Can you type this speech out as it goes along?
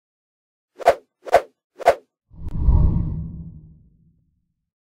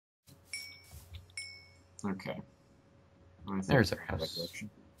Okay. I think There's our that house. direction.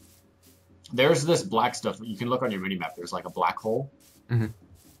 There's this black stuff. You can look on your minimap. There's like a black hole. Hmm.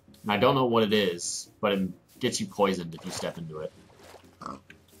 And I don't know what it is, but it gets you poisoned if you step into it.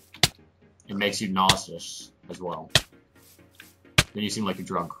 It makes you nauseous as well. Then you seem like you're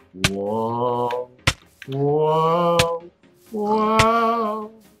drunk. Whoa. Whoa.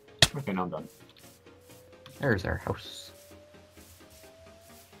 Whoa. Okay, now I'm done. There's our house.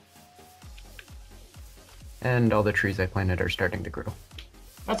 And all the trees I planted are starting to grow.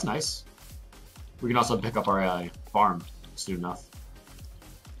 That's nice. We can also pick up our farm soon enough.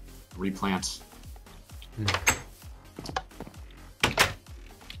 Replant. Mm. I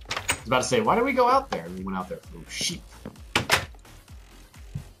was about to say, why did we go out there? We went out there for sheep.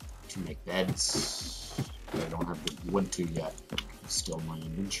 To make beds. But I don't have the wood to yet. It's still in my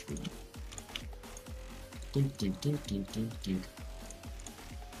inventory. Dink, dink, dink, dink, dink, dink.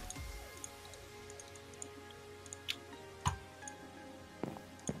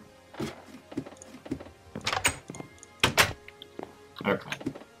 Okay.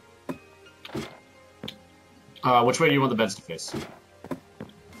 Which way do you want the beds to face?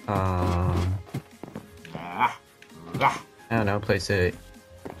 Um, Ah. Ah. I don't know, place it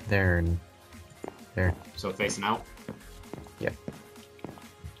there and there. So facing out? Yeah.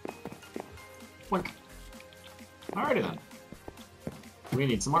 Blink. Alrighty then. We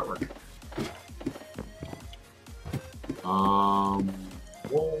need some artwork.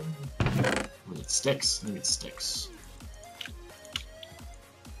 Whoa. Was it sticks? I think it's sticks.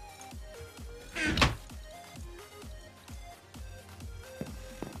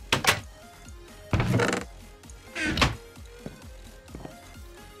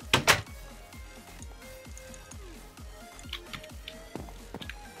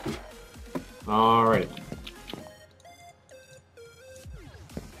 Alrighty then.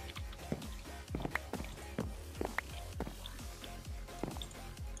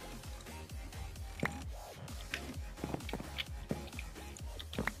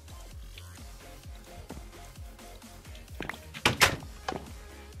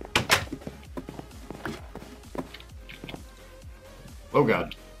 Oh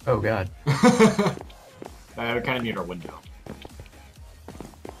god. Oh god. I kind of need our window.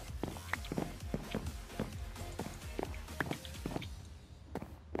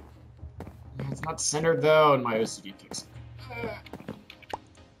 It's not centered though, and my OCD kicks in.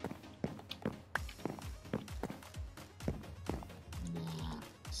 Nah,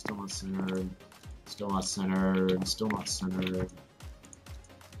 still not centered. Still not centered. Still not centered.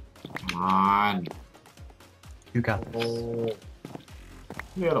 Come on. You got this. Oh.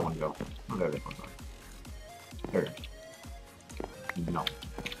 Where'd the other one go? Oh, there they go. There you go. No.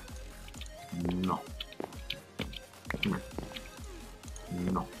 No. Come here.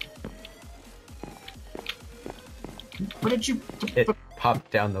 No. Where did you... It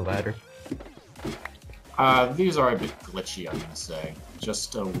popped down the ladder. These are a bit glitchy, I'm gonna say.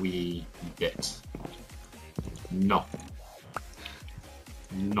 Just a wee bit. No.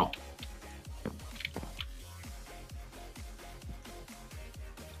 No.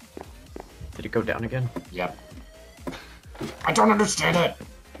 Did it go down again? Yep. I don't understand it!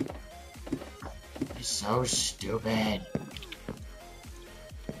 You're so stupid.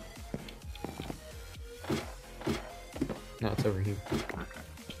 No, it's over here. Okay.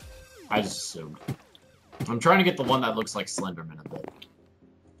 I just assumed. I'm trying to get the one that looks like Slenderman a bit.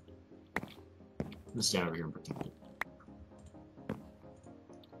 I'm gonna stand over here and protect it.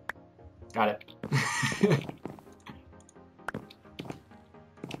 Got it.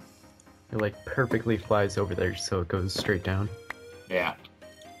 It like perfectly flies over there so it goes straight down. Yeah.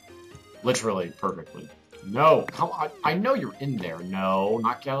 Literally, perfectly. No, come on. I know you're in there. No,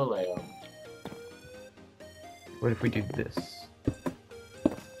 not Galileo. What if we do this?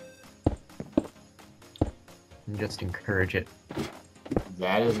 And just encourage it.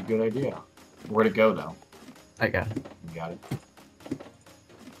 That is a good idea. Where'd it go, though? I got it. You got it.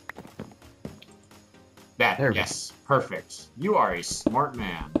 That, There we yes. Perfect. You are a smart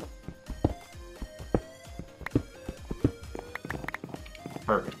man.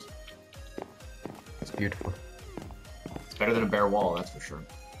 Perfect. It's beautiful. It's better than a bare wall, that's for sure.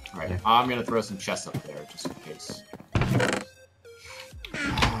 Alright, Yeah. I'm gonna throw some chests up there, just in case.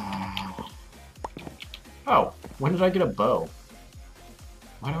 Oh, when did I get a bow?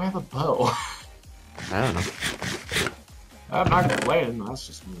 Why do I have a bow? I don't know. I'm not complaining, that's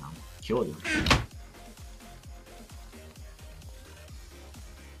just, you know, kill you.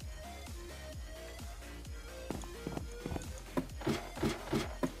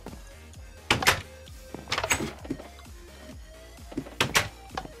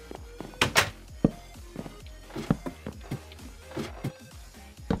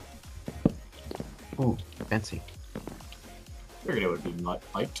 Figured it would be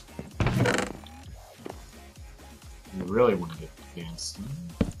light. I really want to get advanced.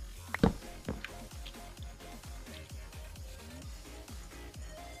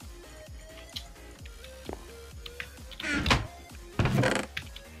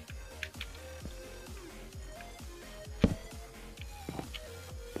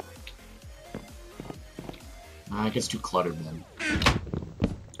 It gets too cluttered then.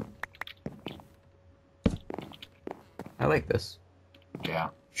 I like this. Yeah.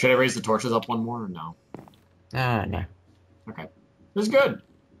 Should I raise the torches up one more or no? No. Okay. This is good.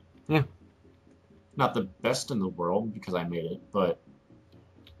 Yeah. Not the best in the world because I made it, but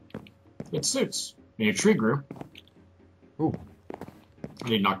it suits. And your tree grew. Ooh. I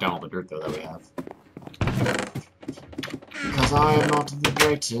need to knock down all the dirt though that we have. Because I am not the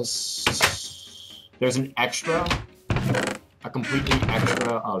greatest. There's an extra, a completely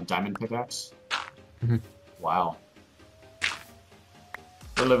extra diamond pickaxe. Mm-hmm. Wow.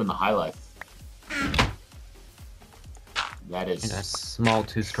 We're living the high life. That is... In a small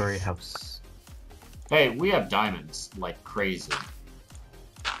 2-story house. Hey, we have diamonds like crazy.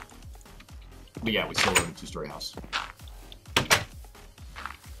 But yeah, we still live in a 2-story house.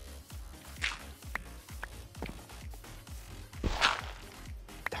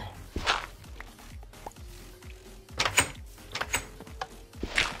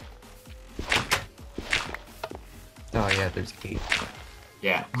 Oh yeah, there's a gate.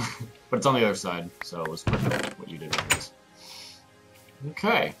 Yeah, but it's on the other side, so it was perfect what you did anyways.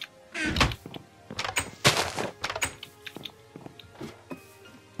 Okay.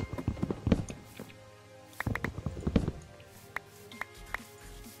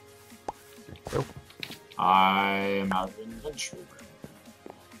 Oh. I am out of inventory.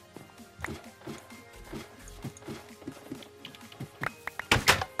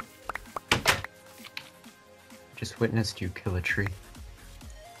 Just witnessed you kill a tree.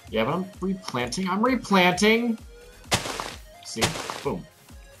 Yeah, but I'm replanting. I'm replanting! See? Boom.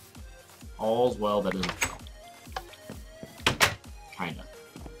 All's well that isn't well. Kinda.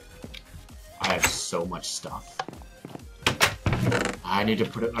 I have so much stuff. I need to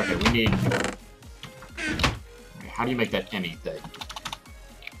put it... Okay, we need... Okay, how do you make that anything?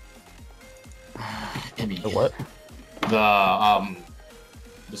 Any. The what?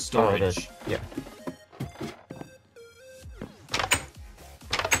 The storage. Oh, yeah.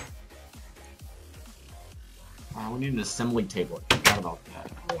 We need an assembly table. I forgot about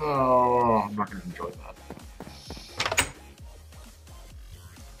that. Oh, I'm not going to enjoy that.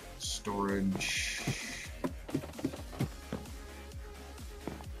 Storage.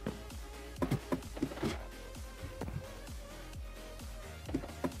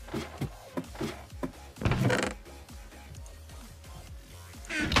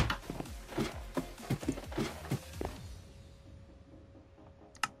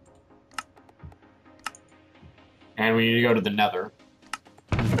 And we need to go to the nether.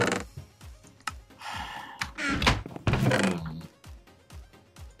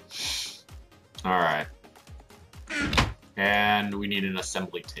 Alright. And we need an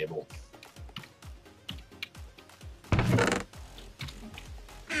assembly table.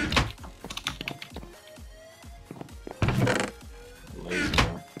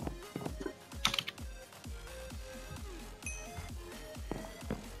 Laser.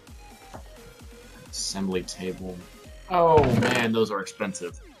 Assembly table. Oh man, those are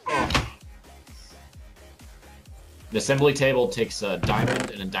expensive. Oh. The assembly table takes a diamond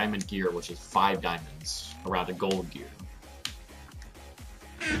and a diamond gear, which is 5 diamonds, around a gold gear.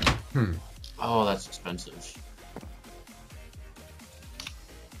 Oh, that's expensive.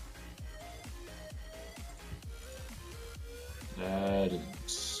 That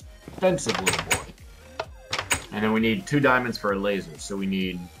is expensive, little boy. And then we need 2 diamonds for a laser, so we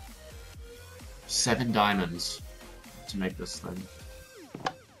need 7 diamonds to make this thing.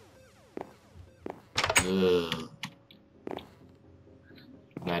 Ugh.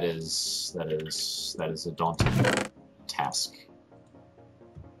 That is a daunting task.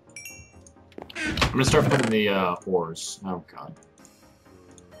 I'm gonna start putting the ores. Oh god.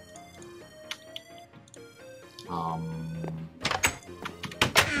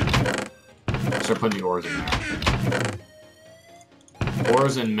 Start putting the ores in there.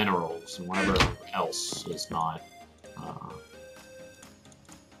 Ores and minerals, and whatever else is not.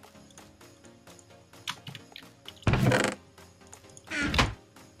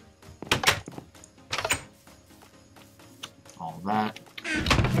 All that.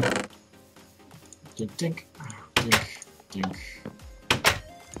 Dink, dink, dink, dink.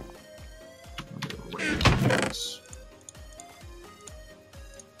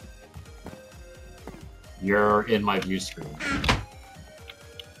 You're in my view screen.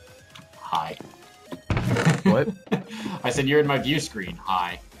 What? I said you're in my view screen.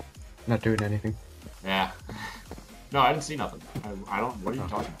 Hi. Not doing anything. Yeah. No, I didn't see nothing. I don't. What are you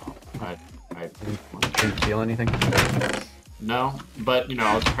talking about? Didn't feel anything. No, but you know,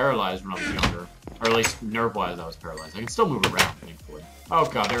 I was paralyzed when I was younger, or at least nerve-wise, I was paralyzed. I can still move around, thankfully. Oh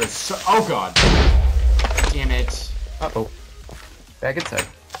god, there is so. Oh god. Damn it. Uh-oh. Back inside.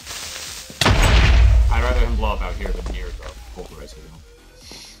 I'd rather him blow up out here than near the pulverizer.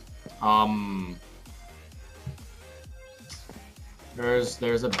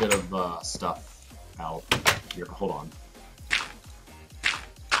 There's a bit of stuff out here. Hold on.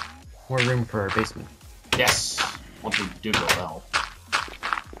 More room for our basement. Yes. Once we do go well,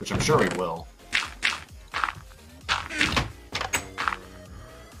 which I'm sure we will.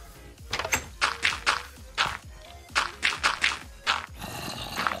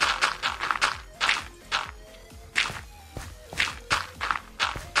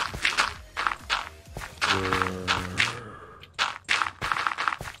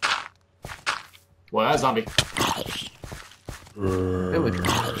 Well, that's zombie. Villager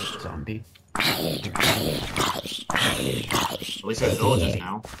zombie. At least there's villages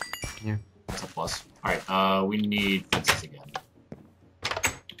now. Yeah. That's a plus. Alright, we need fences again.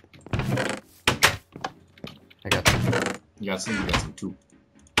 I got some. You got some? I got some too.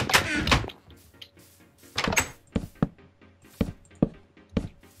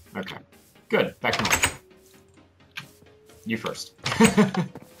 Okay. Good. Back to normal. You first.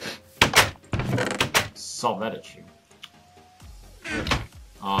 Solve that issue.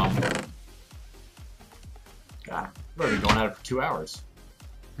 Okay. God, we're already going at it for 2 hours.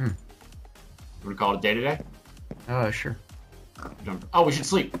 We call it a day today? Sure. Oh, we should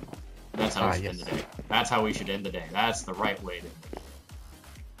sleep. That's how we should yes. end the day. That's how we should end the day. That's the right way to end the day.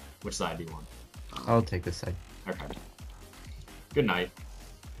 Which side do you want? I'll take this side. Okay. Good night.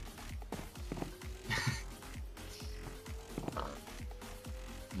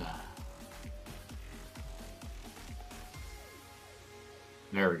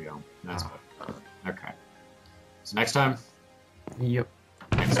 There we go. That's good. Okay. So next time? Yep.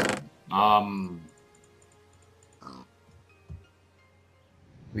 Next time.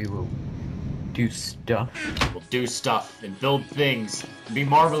 We will do stuff. We'll do stuff and build things and be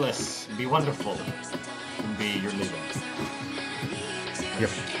marvelous and be wonderful and be your living. Yep.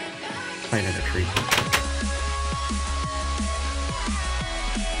 Planting a tree.